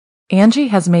Angie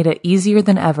has made it easier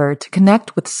than ever to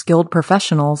connect with skilled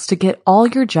professionals to get all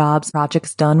your jobs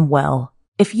projects done well.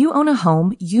 If you own a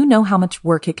home, you know how much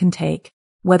work it can take,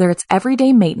 whether it's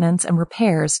everyday maintenance and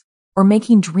repairs or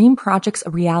making dream projects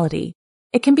a reality.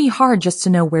 It can be hard just to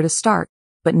know where to start,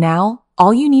 but now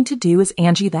all you need to do is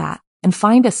Angie that and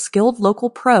find a skilled local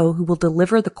pro who will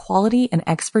deliver the quality and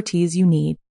expertise you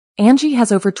need. Angie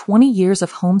has over 20 years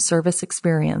of home service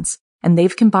experience, and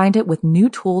they've combined it with new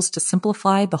tools to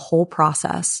simplify the whole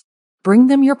process. Bring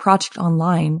them your project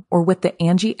online or with the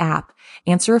Angie app,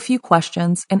 answer a few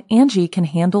questions, and Angie can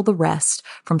handle the rest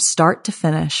from start to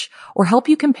finish or help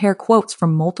you compare quotes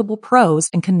from multiple pros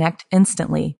and connect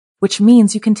instantly, which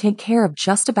means you can take care of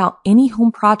just about any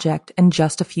home project in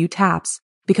just a few taps.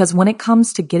 Because when it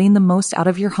comes to getting the most out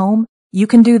of your home, you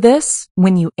can do this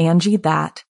when you Angie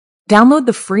that. Download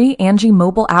the free Angie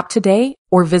mobile app today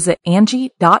or visit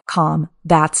Angie.com.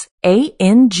 That's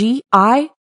ANGI.com.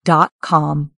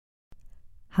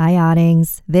 Hi,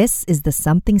 Ottings. This is the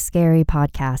Something Scary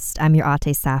podcast. I'm your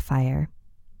Ate Sapphire.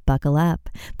 Buckle up,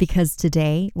 because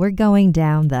today we're going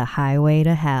down the highway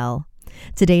to hell.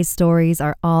 Today's stories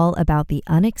are all about the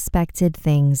unexpected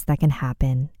things that can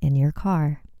happen in your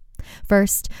car.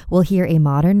 First, we'll hear a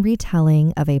modern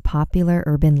retelling of a popular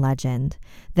urban legend.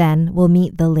 Then we'll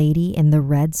meet the lady in the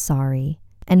red sari.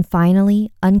 And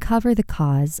finally, uncover the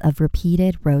cause of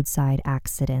repeated roadside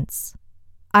accidents.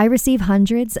 I receive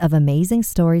hundreds of amazing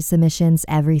story submissions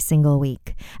every single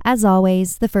week. As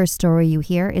always, the first story you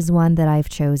hear is one that I've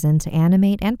chosen to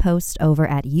animate and post over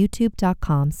at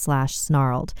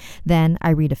youtube.com/snarled. Then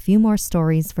I read a few more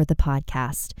stories for the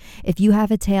podcast. If you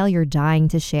have a tale you're dying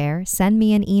to share, send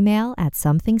me an email at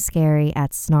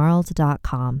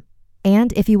somethingscary@snarled.com.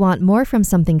 And if you want more from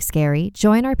Something Scary,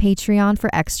 join our Patreon for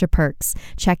extra perks.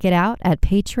 Check it out at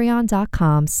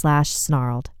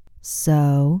patreon.com/snarled.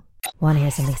 So, want to hear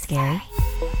something scary?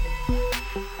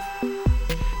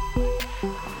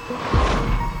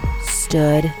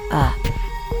 Stood up.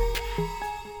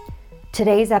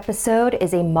 Today's episode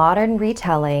is a modern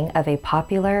retelling of a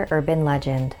popular urban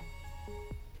legend.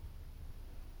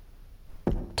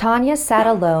 Tanya sat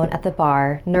alone at the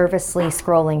bar, nervously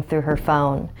scrolling through her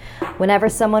phone. Whenever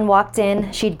someone walked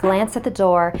in, she'd glance at the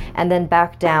door and then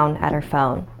back down at her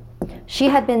phone. She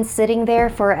had been sitting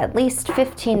there for at least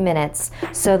 15 minutes,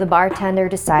 so the bartender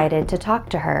decided to talk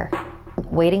to her.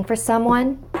 "Waiting for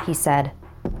someone?" he said.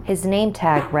 His name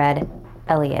tag read,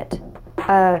 Elliot.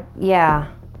 Yeah.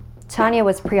 Tanya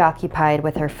was preoccupied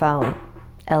with her phone.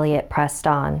 Elliot pressed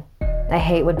on. "I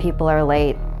hate when people are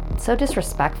late. So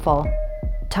disrespectful."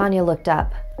 Tanya looked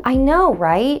up. "I know,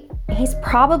 right? He's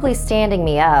probably standing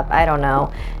me up. I don't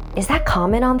know. Is that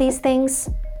common on these things?"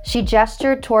 She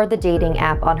gestured toward the dating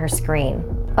app on her screen.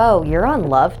 "Oh, you're on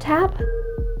Love Tap?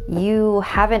 You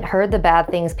haven't heard the bad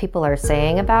things people are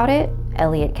saying about it?"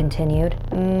 Elliot continued.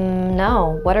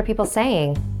 No. What are people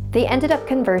saying?" They ended up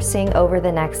conversing over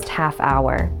the next half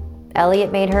hour.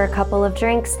 Elliot made her a couple of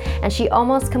drinks, and she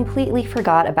almost completely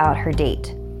forgot about her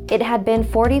date. It had been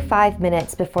 45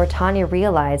 minutes before Tanya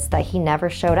realized that he never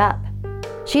showed up.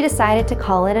 She decided to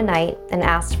call it a night and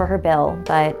asked for her bill,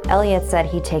 but Elliot said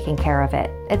he'd taken care of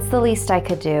it. "It's the least I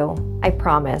could do. I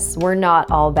promise, we're not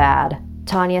all bad."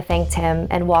 Tanya thanked him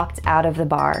and walked out of the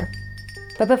bar.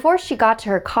 But before she got to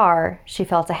her car, she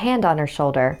felt a hand on her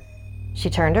shoulder. She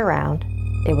turned around.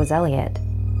 It was Elliot.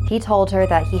 He told her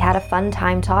that he had a fun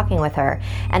time talking with her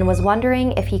and was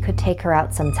wondering if he could take her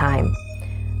out sometime.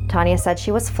 Tanya said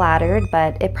she was flattered,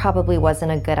 but it probably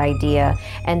wasn't a good idea,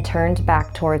 and turned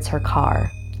back towards her car.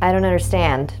 "I don't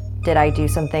understand. Did I do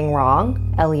something wrong?"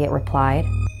 Elliot replied.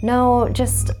 "No,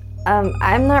 just,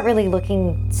 I'm not really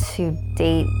looking to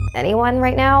date anyone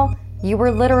right now. You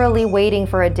were literally waiting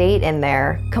for a date in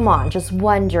there. Come on, just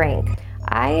one drink."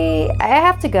 I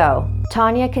have to go."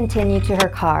 Tanya continued to her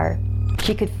car.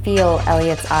 She could feel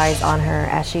Elliot's eyes on her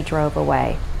as she drove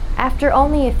away. After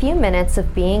only a few minutes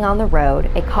of being on the road,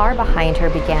 a car behind her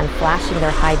began flashing their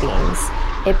high beams.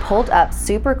 It pulled up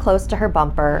super close to her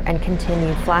bumper and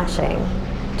continued flashing.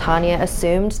 Tanya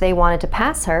assumed they wanted to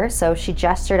pass her, so she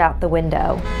gestured out the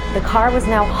window. The car was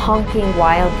now honking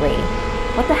wildly.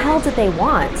 What the hell did they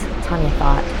want? Tanya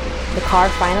thought. The car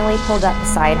finally pulled up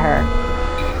beside her.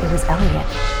 It was Elliot.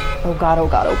 "Oh God, oh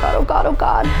God, oh God, oh God, oh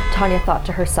God," Tanya thought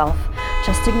to herself.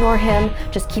 "Just ignore him.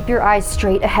 Just keep your eyes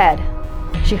straight ahead."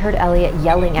 She heard Elliot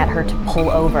yelling at her to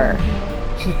pull over.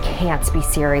 "He can't be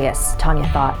serious," Tanya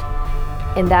thought.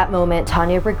 In that moment,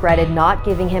 Tanya regretted not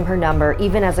giving him her number,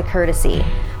 even as a courtesy.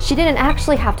 She didn't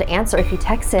actually have to answer if he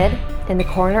texted. In the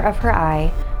corner of her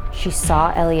eye, she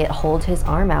saw Elliot hold his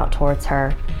arm out towards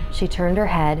her. She turned her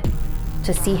head.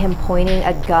 to see him pointing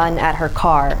a gun at her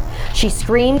car. She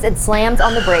screams and slams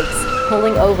on the brakes,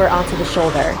 pulling over onto the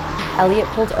shoulder. Elliot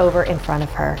pulled over in front of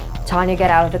her. Tanya got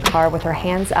out of the car with her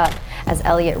hands up as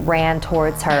Elliot ran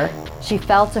towards her. She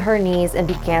fell to her knees and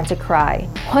began to cry.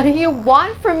 "What do you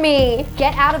want from me?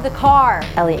 Get out of the car!"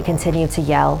 Elliot continued to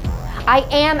yell. "I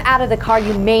am out of the car,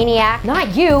 you maniac!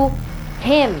 Not you!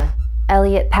 Him!"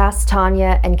 Elliot passed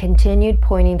Tanya and continued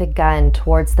pointing the gun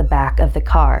towards the back of the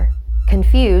car.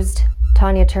 Confused,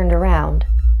 Tanya turned around.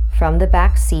 From the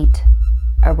back seat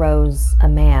arose a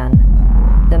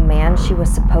man. The man she was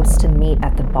supposed to meet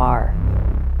at the bar.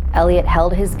 Elliot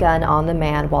held his gun on the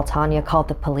man while Tanya called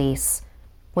the police.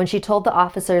 When she told the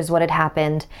officers what had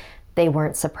happened, they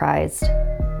weren't surprised.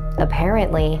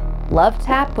 Apparently, Love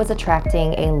Tap was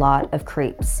attracting a lot of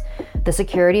creeps. The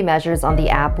security measures on the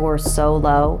app were so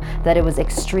low that it was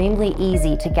extremely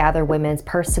easy to gather women's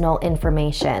personal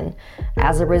information.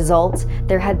 As a result,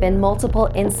 there had been multiple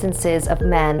instances of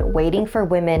men waiting for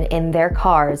women in their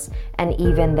cars and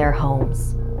even their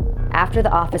homes. After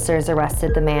the officers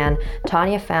arrested the man,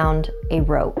 Tanya found a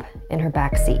rope in her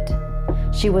back seat.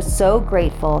 She was so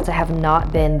grateful to have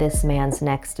not been this man's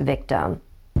next victim.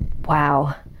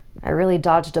 "Wow, I really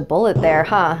dodged a bullet there,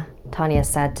 huh?" Tanya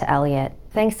said to Elliot.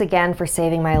 "Thanks again for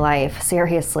saving my life.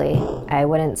 Seriously, I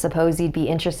wouldn't suppose you'd be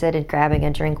interested in grabbing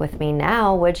a drink with me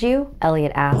now, would you?"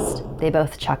 Elliot asked. They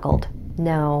both chuckled.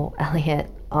 "No, Elliot,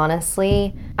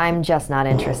 honestly, I'm just not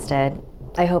interested.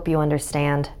 I hope you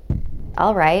understand."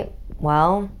 "All right,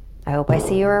 well, I hope I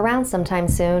see you around sometime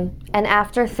soon." And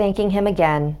after thanking him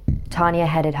again, Tanya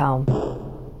headed home.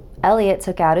 Elliot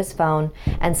took out his phone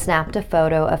and snapped a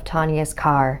photo of Tanya's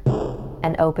car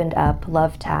and opened up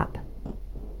Love Tap.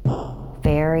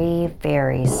 Very,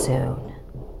 very soon.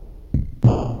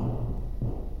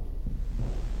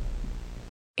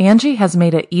 Angie has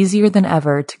made it easier than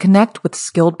ever to connect with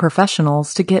skilled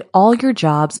professionals to get all your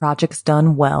jobs projects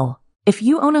done well. If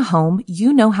you own a home,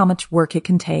 you know how much work it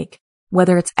can take,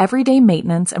 whether it's everyday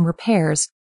maintenance and repairs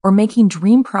or making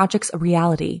dream projects a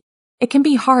reality. It can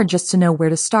be hard just to know where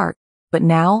to start, but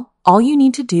now all you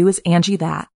need to do is Angie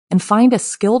that and find a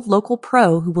skilled local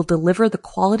pro who will deliver the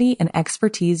quality and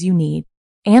expertise you need.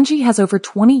 Angie has over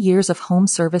 20 years of home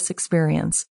service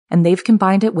experience, and they've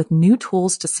combined it with new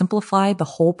tools to simplify the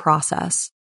whole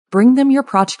process. Bring them your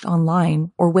project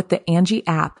online or with the Angie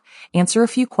app, answer a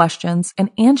few questions, and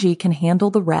Angie can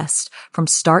handle the rest from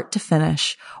start to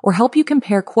finish or help you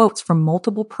compare quotes from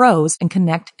multiple pros and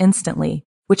connect instantly,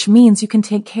 which means you can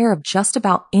take care of just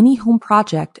about any home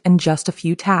project in just a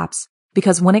few taps.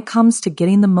 Because when it comes to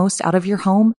getting the most out of your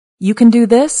home, you can do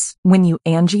this when you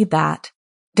Angie that.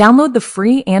 Download the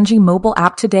free Angie mobile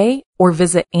app today or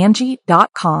visit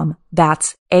Angie.com.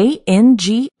 That's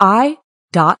ANGI.com.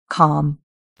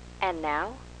 And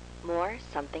now, more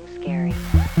Something Scary.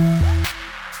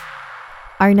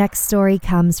 Our next story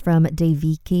comes from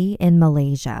Deviki in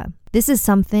Malaysia. This is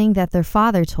something that their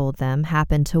father told them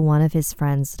happened to one of his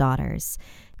friend's daughters.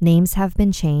 Names have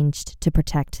been changed to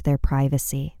protect their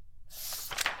privacy.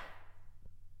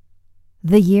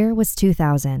 The year was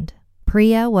 2000.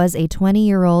 Priya was a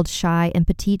 20-year-old shy and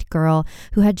petite girl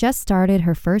who had just started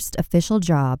her first official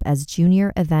job as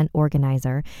junior event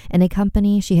organizer in a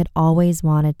company she had always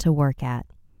wanted to work at.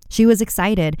 She was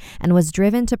excited and was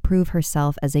driven to prove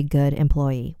herself as a good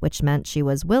employee, which meant she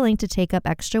was willing to take up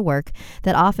extra work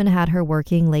that often had her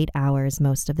working late hours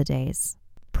most of the days.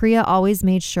 Priya always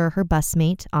made sure her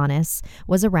busmate, Anis,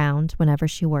 was around whenever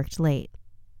she worked late.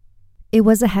 It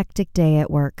was a hectic day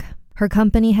at work. Her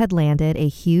company had landed a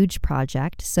huge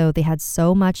project, so they had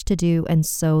so much to do and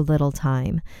so little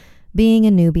time. Being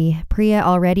a newbie, Priya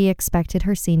already expected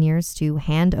her seniors to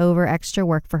hand over extra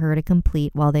work for her to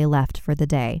complete while they left for the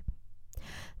day.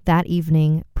 That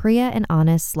evening, Priya and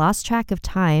Anis lost track of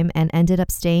time and ended up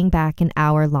staying back an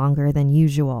hour longer than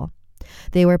usual.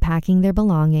 They were packing their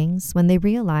belongings when they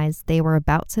realized they were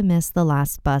about to miss the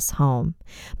last bus home.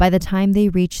 By the time they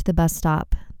reached the bus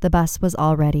stop, the bus was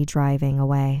already driving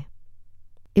away.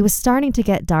 It was starting to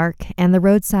get dark, and the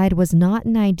roadside was not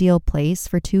an ideal place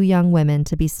for two young women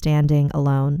to be standing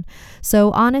alone,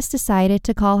 so Anis decided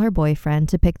to call her boyfriend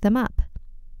to pick them up.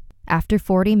 After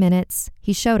 40 minutes,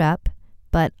 he showed up,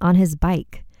 but on his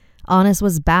bike. Anis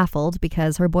was baffled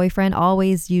because her boyfriend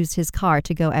always used his car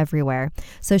to go everywhere,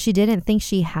 so she didn't think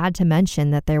she had to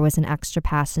mention that there was an extra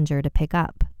passenger to pick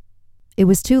up. It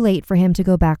was too late for him to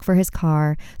go back for his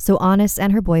car, so Anis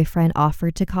and her boyfriend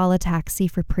offered to call a taxi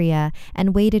for Priya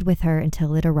and waited with her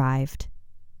until it arrived.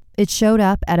 It showed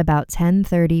up at about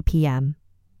 10:30 p.m.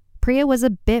 Priya was a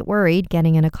bit worried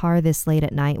getting in a car this late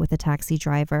at night with a taxi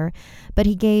driver, but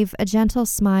he gave a gentle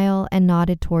smile and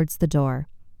nodded towards the door.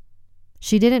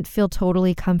 She didn't feel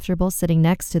totally comfortable sitting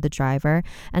next to the driver,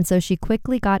 and so she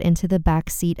quickly got into the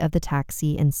back seat of the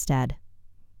taxi instead.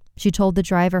 She told the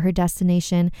driver her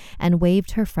destination and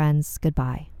waved her friends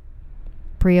goodbye.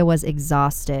 Priya was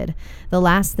exhausted. The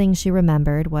last thing she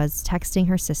remembered was texting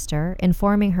her sister,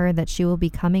 informing her that she will be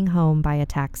coming home by a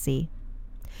taxi.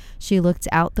 She looked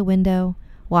out the window,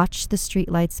 watched the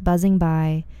streetlights buzzing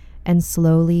by, and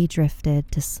slowly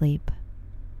drifted to sleep.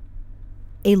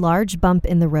 A large bump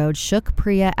in the road shook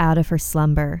Priya out of her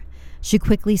slumber. She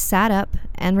quickly sat up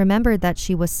and remembered that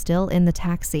she was still in the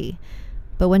taxi.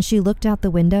 But when she looked out the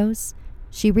windows,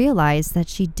 she realized that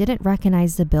she didn't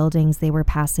recognize the buildings they were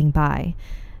passing by.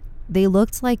 They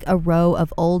looked like a row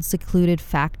of old secluded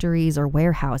factories or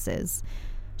warehouses.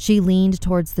 She leaned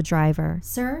towards the driver.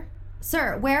 Sir,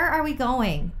 where are we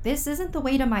going? This isn't the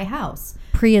way to my house.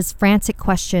 Priya's frantic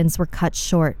questions were cut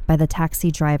short by the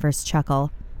taxi driver's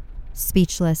chuckle.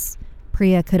 Speechless,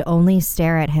 Priya could only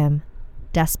stare at him,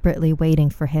 desperately waiting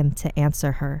for him to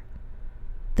answer her.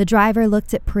 The driver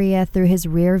looked at Priya through his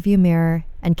rearview mirror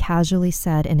and casually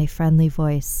said in a friendly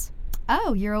voice,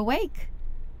 "Oh, you're awake?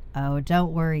 Oh,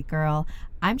 don't worry, girl.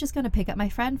 I'm just going to pick up my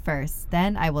friend first,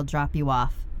 then I will drop you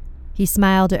off." He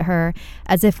smiled at her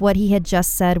as if what he had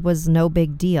just said was no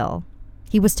big deal.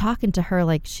 He was talking to her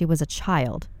like she was a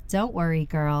child. "Don't worry,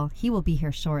 girl. He will be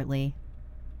here shortly."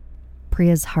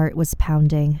 Priya's heart was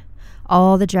pounding.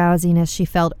 All the drowsiness she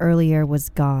felt earlier was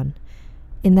gone.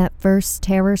 In that first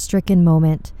terror-stricken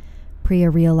moment, Priya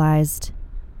realized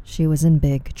she was in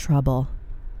big trouble.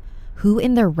 Who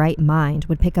in their right mind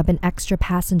would pick up an extra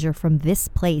passenger from this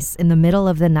place in the middle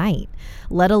of the night,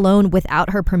 let alone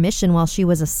without her permission while she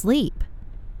was asleep?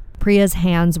 Priya's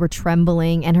hands were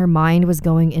trembling and her mind was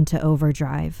going into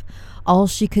overdrive. All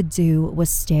she could do was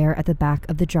stare at the back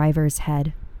of the driver's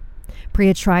head.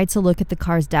 Priya tried to look at the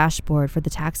car's dashboard for the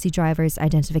taxi driver's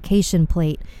identification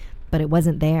plate, but it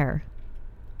wasn't there.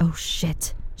 Oh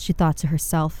shit, she thought to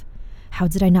herself. How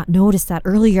did I not notice that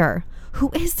earlier?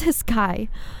 Who is this guy?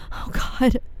 Oh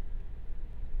God.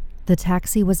 The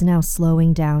taxi was now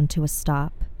slowing down to a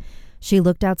stop. She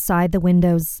looked outside the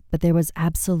windows, but there was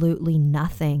absolutely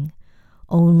nothing.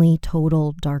 Only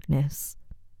total darkness.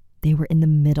 They were in the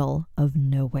middle of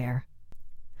nowhere.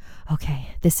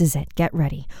 Okay, this is it. Get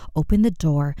ready. Open the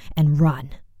door and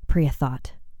run, Priya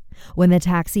thought. When the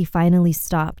taxi finally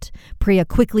stopped, Priya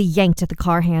quickly yanked at the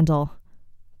car handle.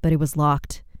 But it was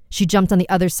locked. She jumped on the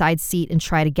other side seat and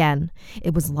tried again.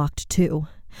 It was locked too.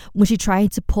 When she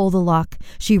tried to pull the lock,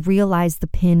 she realized the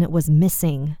pin was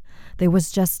missing. There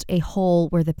was just a hole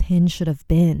where the pin should have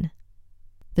been.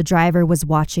 The driver was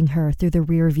watching her through the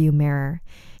rearview mirror.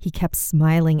 He kept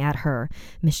smiling at her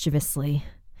mischievously.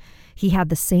 He had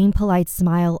the same polite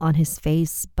smile on his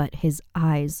face, but his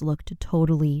eyes looked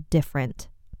totally different.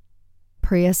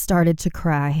 Priya started to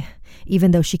cry,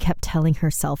 even though she kept telling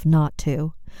herself not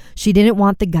to. She didn't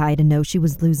want the guy to know she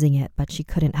was losing it, but she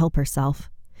couldn't help herself.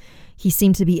 He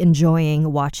seemed to be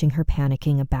enjoying watching her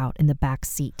panicking about in the back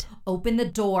seat. "Open the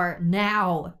door,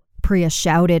 now!" Priya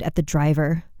shouted at the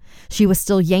driver. She was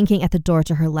still yanking at the door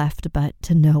to her left, but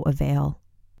to no avail.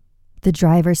 The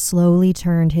driver slowly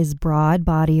turned his broad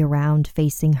body around,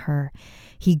 facing her.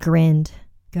 He grinned.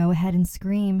 "Go ahead and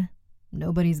scream.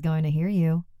 Nobody's going to hear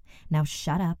you. Now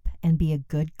shut up and be a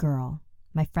good girl.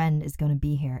 My friend is going to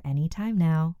be here any time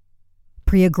now."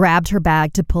 Priya grabbed her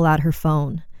bag to pull out her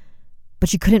phone, but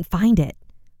she couldn't find it.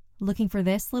 "Looking for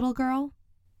this, little girl?"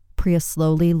 Priya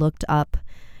slowly looked up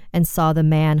and saw the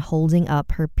man holding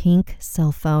up her pink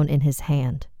cell phone in his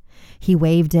hand. He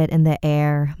waved it in the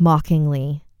air,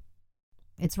 mockingly.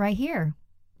 "It's right here.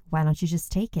 Why don't you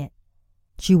just take it?"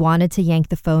 She wanted to yank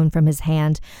the phone from his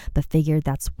hand, but figured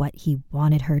that's what he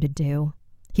wanted her to do.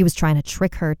 He was trying to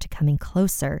trick her to coming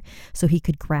closer so he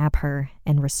could grab her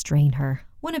and restrain her.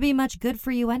 "Wouldn't be much good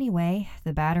for you anyway.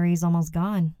 The battery's almost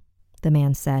gone," the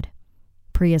man said.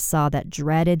 Priya saw that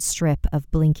dreaded strip of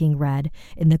blinking red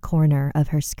in the corner of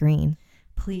her screen.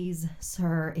 "Please,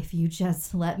 sir, if you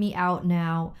just let me out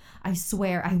now, I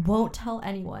swear I won't tell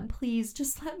anyone. Please,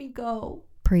 just let me go,"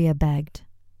 Priya begged.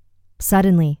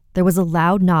 Suddenly, there was a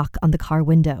loud knock on the car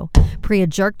window. Priya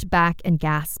jerked back and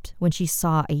gasped when she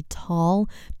saw a tall,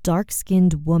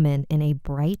 dark-skinned woman in a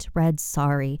bright red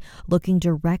sari looking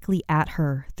directly at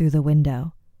her through the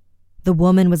window. The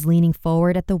woman was leaning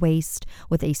forward at the waist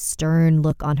with a stern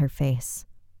look on her face.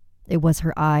 It was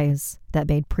her eyes that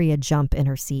made Priya jump in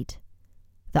her seat.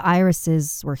 The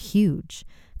irises were huge,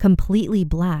 completely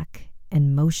black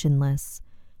and motionless.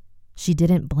 She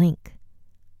didn't blink.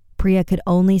 Priya could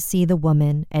only see the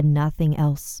woman and nothing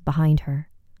else behind her.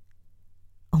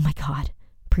 Oh my God,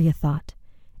 Priya thought.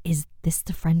 Is this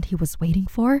the friend he was waiting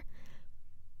for?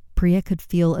 Priya could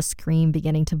feel a scream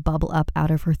beginning to bubble up out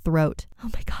of her throat.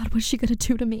 Oh my God, what's she gonna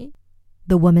do to me?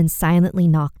 The woman silently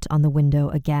knocked on the window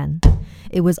again.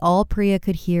 It was all Priya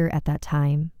could hear at that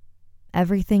time.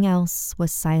 Everything else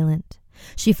was silent.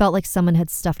 She felt like someone had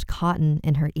stuffed cotton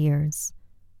in her ears.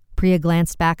 Priya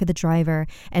glanced back at the driver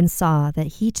and saw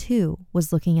that he too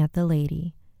was looking at the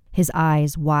lady, his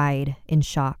eyes wide in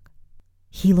shock.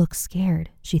 He looks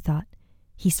scared, she thought.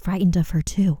 He's frightened of her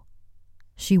too.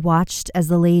 She watched as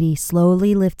the lady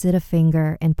slowly lifted a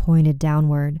finger and pointed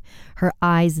downward, her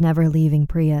eyes never leaving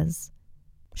Priya's.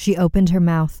 She opened her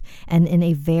mouth and in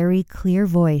a very clear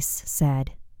voice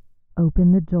said,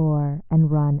 "Open the door and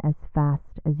run as fast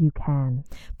as you can."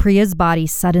 Priya's body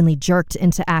suddenly jerked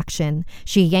into action.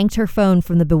 She yanked her phone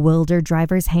from the bewildered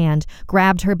driver's hand,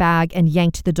 grabbed her bag, and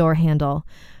yanked the door handle.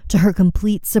 To her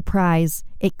complete surprise,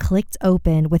 it clicked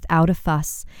open without a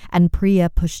fuss, and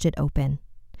Priya pushed it open.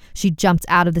 She jumped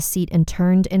out of the seat and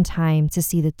turned in time to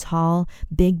see the tall,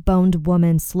 big-boned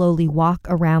woman slowly walk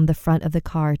around the front of the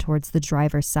car towards the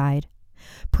driver's side.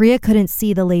 Priya couldn't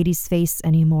see the lady's face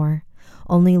anymore,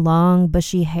 only long,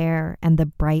 bushy hair and the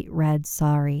bright red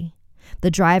sari.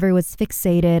 The driver was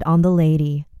fixated on the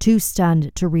lady, too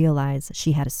stunned to realize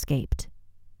she had escaped.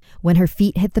 When her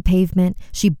feet hit the pavement,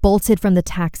 she bolted from the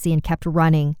taxi and kept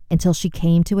running until she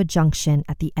came to a junction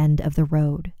at the end of the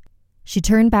road. She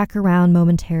turned back around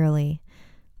momentarily.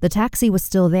 The taxi was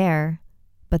still there,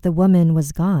 but the woman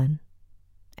was gone.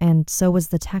 And so was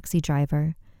the taxi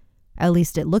driver. At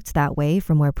least it looked that way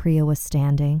from where Priya was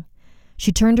standing.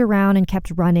 She turned around and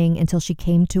kept running until she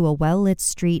came to a well-lit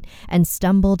street and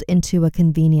stumbled into a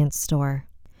convenience store.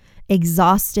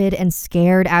 Exhausted and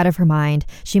scared out of her mind,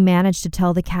 she managed to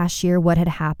tell the cashier what had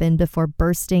happened before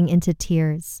bursting into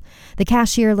tears. The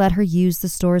cashier let her use the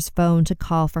store's phone to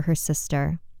call for her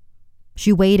sister.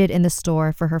 She waited in the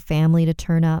store for her family to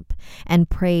turn up and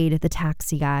prayed the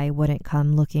taxi guy wouldn't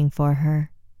come looking for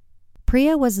her.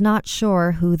 Priya was not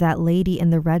sure who that lady in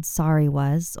the red sari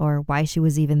was or why she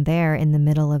was even there in the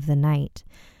middle of the night.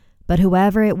 But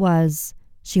whoever it was,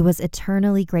 she was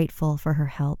eternally grateful for her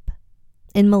help.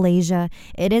 In Malaysia,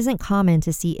 it isn't common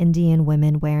to see Indian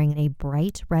women wearing a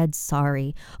bright red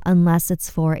sari unless it's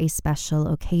for a special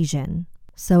occasion,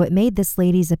 so it made this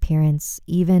lady's appearance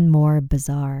even more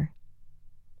bizarre.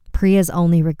 Priya's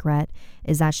only regret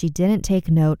is that she didn't take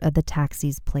note of the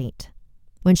taxi's plate.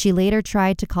 When she later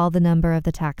tried to call the number of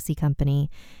the taxi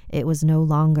company, it was no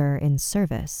longer in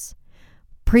service.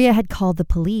 Priya had called the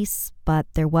police, but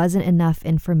there wasn't enough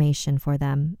information for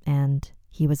them, and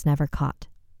he was never caught.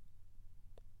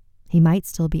 He might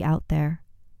still be out there,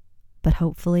 but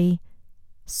hopefully,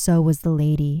 so was the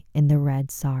lady in the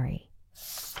red sari.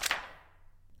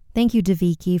 Thank you,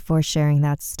 Deviki, for sharing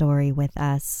that story with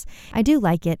us. I do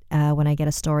like it when I get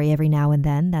a story every now and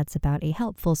then that's about a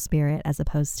helpful spirit as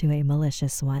opposed to a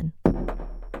malicious one.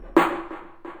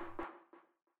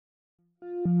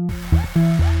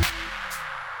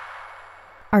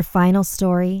 Our final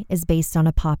story is based on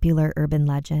a popular urban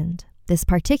legend. This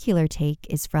particular take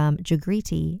is from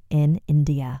Jagriti in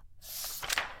India.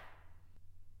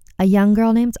 A young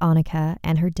girl named Annika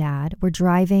and her dad were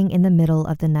driving in the middle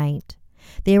of the night.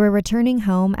 They were returning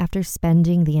home after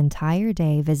spending the entire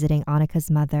day visiting Annika's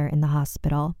mother in the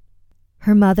hospital.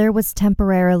 Her mother was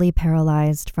temporarily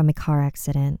paralyzed from a car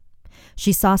accident.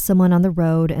 She saw someone on the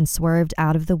road and swerved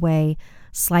out of the way,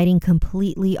 sliding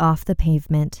completely off the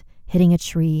pavement, hitting a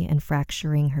tree and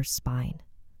fracturing her spine.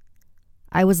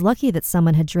 I was lucky that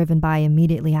someone had driven by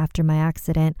immediately after my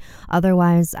accident.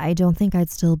 Otherwise, I don't think I'd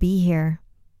still be here,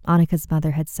 Annika's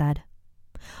mother had said.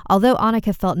 Although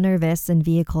Annika felt nervous in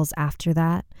vehicles after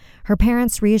that, her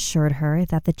parents reassured her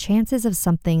that the chances of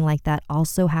something like that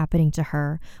also happening to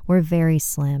her were very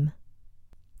slim.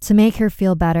 To make her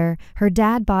feel better, her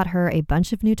dad bought her a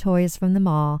bunch of new toys from the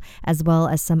mall, as well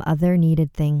as some other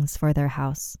needed things for their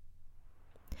house.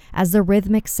 As the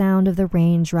rhythmic sound of the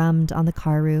rain drummed on the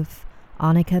car roof,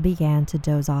 Annika began to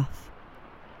doze off.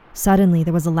 Suddenly,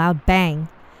 there was a loud bang.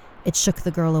 It shook the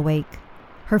girl awake.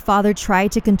 Her father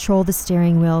tried to control the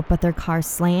steering wheel, but their car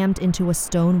slammed into a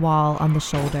stone wall on the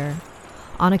shoulder.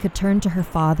 Annika turned to her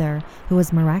father, who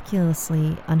was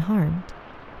miraculously unharmed.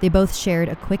 They both shared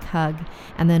a quick hug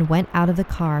and then went out of the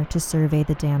car to survey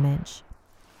the damage.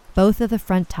 Both of the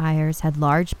front tires had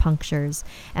large punctures,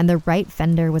 and the right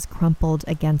fender was crumpled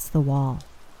against the wall.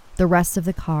 The rest of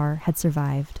the car had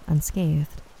survived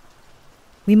unscathed.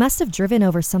 "We must have driven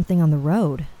over something on the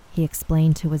road," he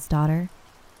explained to his daughter.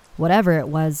 "Whatever it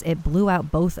was, it blew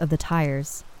out both of the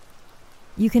tires."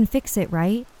 "You can fix it,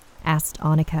 right?" asked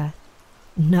Annika.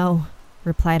 "No,"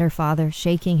 replied her father,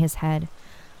 shaking his head.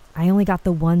 "I only got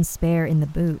the one spare in the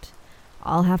boot.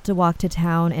 I'll have to walk to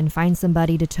town and find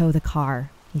somebody to tow the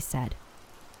car, he said.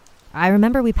 I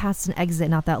remember we passed an exit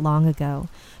not that long ago.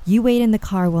 You wait in the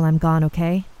car while I'm gone,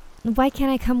 okay? Why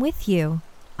can't I come with you?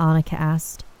 Annika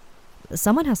asked.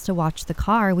 Someone has to watch the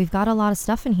car. We've got a lot of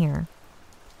stuff in here.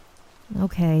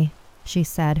 Okay, she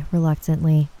said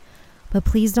reluctantly, but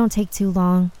please don't take too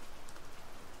long.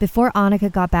 Before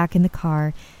Annika got back in the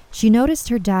car, she noticed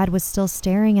her dad was still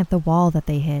staring at the wall that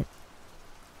they hit.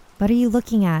 What are you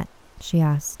looking at? She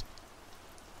asked.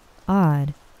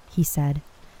 Odd, he said.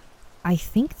 I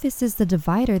think this is the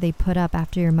divider they put up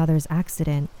after your mother's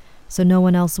accident, so no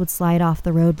one else would slide off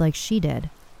the road like she did.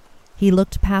 He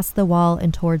looked past the wall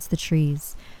and towards the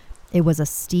trees. It was a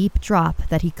steep drop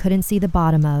that he couldn't see the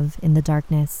bottom of in the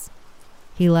darkness.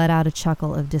 He let out a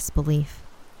chuckle of disbelief.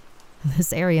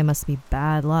 This area must be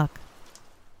bad luck.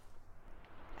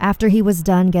 After he was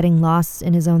done getting lost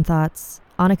in his own thoughts,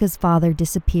 Annika's father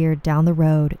disappeared down the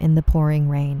road in the pouring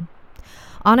rain.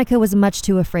 Annika was much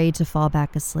too afraid to fall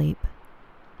back asleep,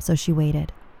 so she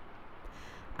waited.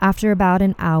 After about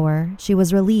an hour, she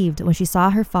was relieved when she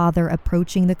saw her father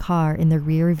approaching the car in the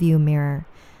rear view mirror.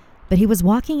 But he was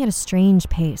walking at a strange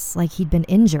pace, like he'd been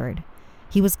injured.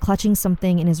 He was clutching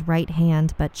something in his right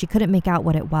hand, but she couldn't make out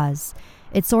what it was.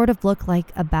 It sort of looked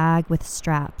like a bag with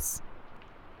straps.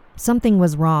 Something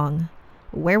was wrong.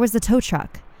 Where was the tow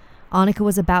truck? Annika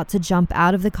was about to jump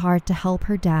out of the car to help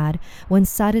her dad when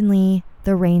suddenly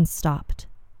the rain stopped.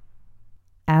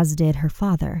 As did her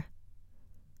father.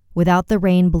 Without the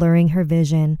rain blurring her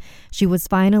vision, she was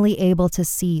finally able to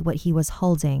see what he was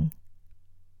holding.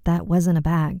 That wasn't a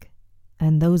bag,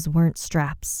 and those weren't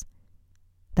straps.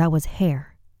 That was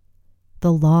hair.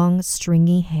 The long,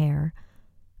 stringy hair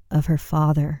of her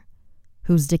father,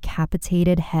 whose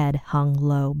decapitated head hung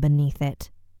low beneath it.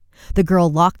 The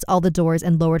girl locked all the doors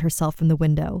and lowered herself from the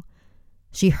window.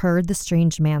 She heard the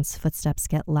strange man's footsteps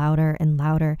get louder and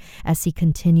louder as he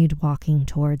continued walking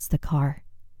towards the car.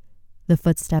 The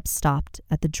footsteps stopped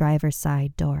at the driver's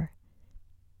side door.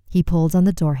 He pulled on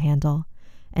the door handle,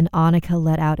 and Annika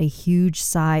let out a huge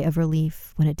sigh of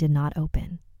relief when it did not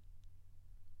open.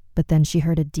 But then she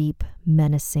heard a deep,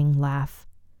 menacing laugh.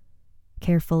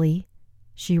 Carefully,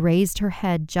 she raised her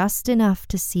head just enough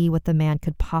to see what the man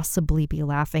could possibly be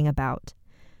laughing about.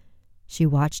 She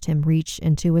watched him reach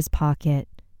into his pocket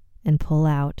and pull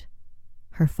out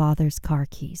her father's car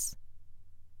keys.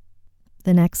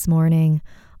 The next morning,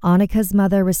 Annika's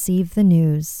mother received the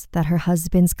news that her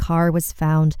husband's car was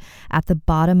found at the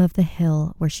bottom of the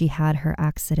hill where she had her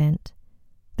accident.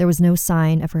 There was no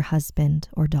sign of her husband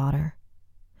or daughter.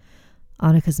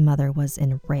 Annika's mother was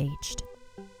enraged.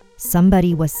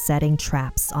 Somebody was setting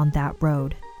traps on that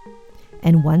road.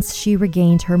 And once she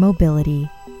regained her mobility,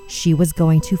 she was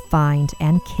going to find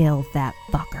and kill that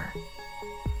fucker.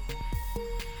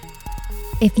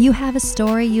 If you have a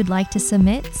story you'd like to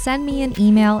submit, send me an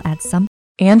email at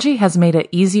Angie has made it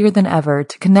easier than ever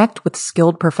to connect with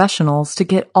skilled professionals to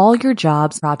get all your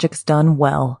jobs projects done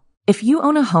well. If you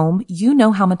own a home, you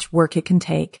know how much work it can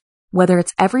take, whether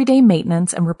it's everyday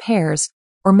maintenance and repairs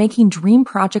or making dream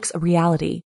projects a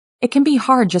reality. It can be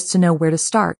hard just to know where to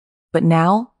start, but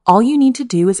now all you need to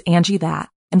do is Angie that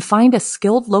and find a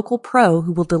skilled local pro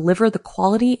who will deliver the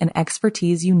quality and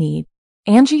expertise you need.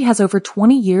 Angie has over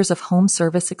 20 years of home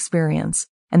service experience,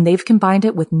 and they've combined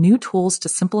it with new tools to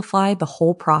simplify the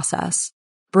whole process.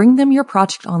 Bring them your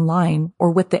project online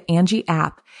or with the Angie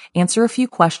app, answer a few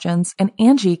questions, and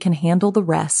Angie can handle the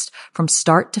rest from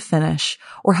start to finish,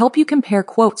 or help you compare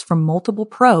quotes from multiple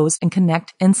pros and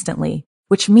connect instantly,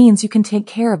 which means you can take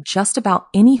care of just about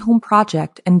any home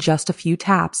project in just a few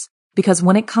taps. Because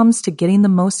when it comes to getting the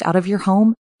most out of your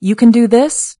home, you can do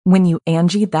this when you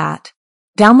Angie that.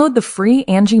 Download the free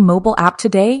Angie mobile app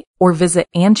today or visit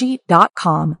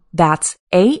Angie.com. That's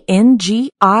ANGI.com.